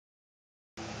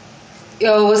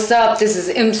Yo, what's up? This is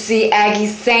MC Aggie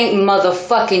Saint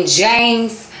motherfucking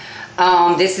James.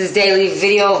 This is daily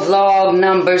video vlog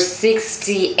number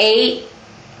 68,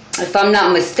 if I'm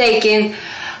not mistaken.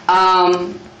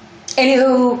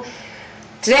 Anywho,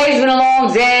 today's been a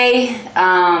long day,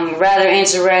 rather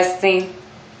interesting.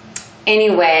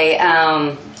 Anyway,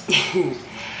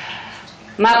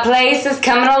 my place is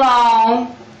coming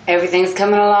along. Everything's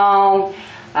coming along.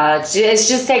 It's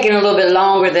just taking a little bit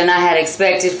longer than I had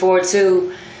expected for it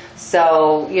to.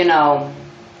 So, you know,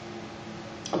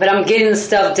 but I'm getting the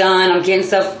stuff done. I'm getting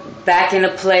stuff back into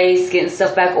place, getting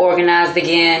stuff back organized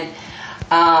again.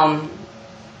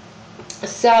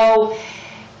 So,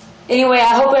 anyway,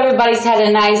 I hope everybody's had a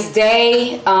nice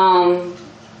day.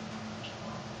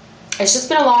 It's just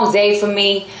been a long day for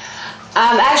me.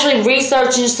 I'm actually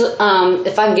researching,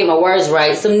 if I can get my words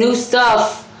right, some new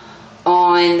stuff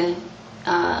on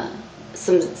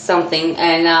something,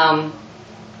 and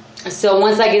so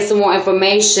once I get some more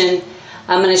information,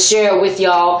 I'm going to share it with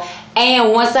y'all.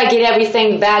 And once I get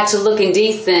everything back to looking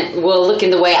decent, well,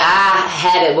 looking the way I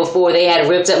had it before they had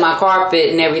ripped up my carpet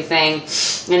and everything,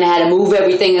 and I had to move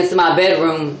everything into my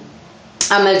bedroom,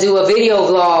 I'm going to do a video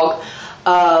vlog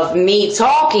of me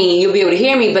talking. You'll be able to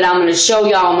hear me, but I'm going to show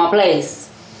y'all my place.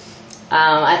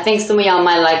 I think some of y'all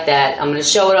might like that. I'm going to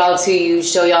show it all to you,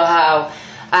 show y'all how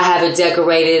I have it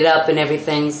decorated up and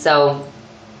everything. So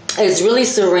it's really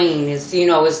serene.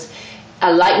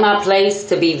 I like my place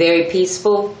to be very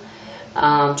peaceful,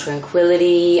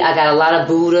 tranquility. I got a lot of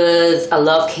Buddhas. I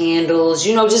love candles.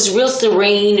 Just real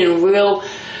serene and real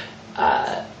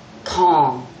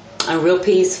calm and real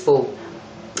peaceful.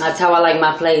 That's how I like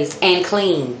my place. And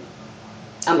clean.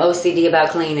 I'm OCD about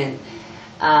cleaning.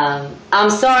 I'm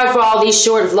sorry for all these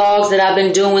short vlogs that I've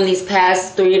been doing these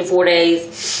past 3 to 4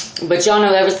 days. But y'all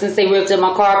know ever since they ripped up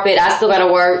my carpet, I still got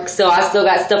to work. So I still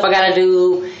got stuff I got to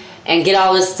do and get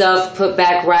all this stuff put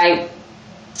back right.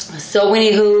 So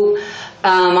anywho,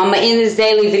 I'm going to end this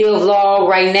daily video vlog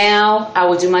right now. I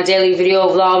will do my daily video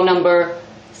vlog number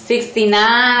 69,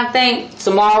 I think,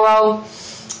 tomorrow.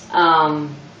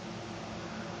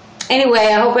 Anyway,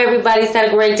 I hope everybody's had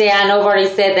a great day. I know I've already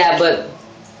said that, but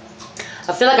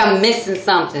I feel like I'm missing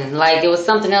something. Like, it was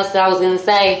something else that I was going to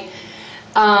say.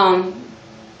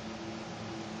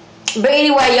 But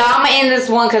anyway, y'all, I'm going to end this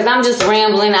one because I'm just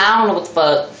rambling. I don't know what the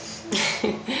fuck.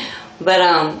 But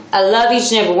I love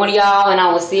each and every one of y'all, and I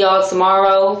will see y'all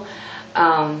tomorrow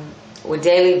with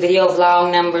daily video vlog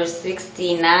number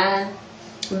 69.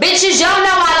 Bitches, y'all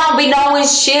know I don't be knowing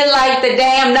shit like the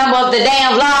damn number of the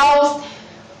damn vlogs.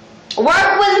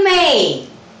 Work with me.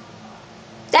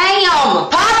 Damn.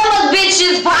 Potamus,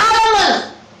 bitches.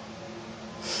 Potamus.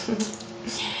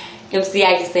 MC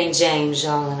Aggie St. James,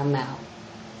 y'all, and I'm out.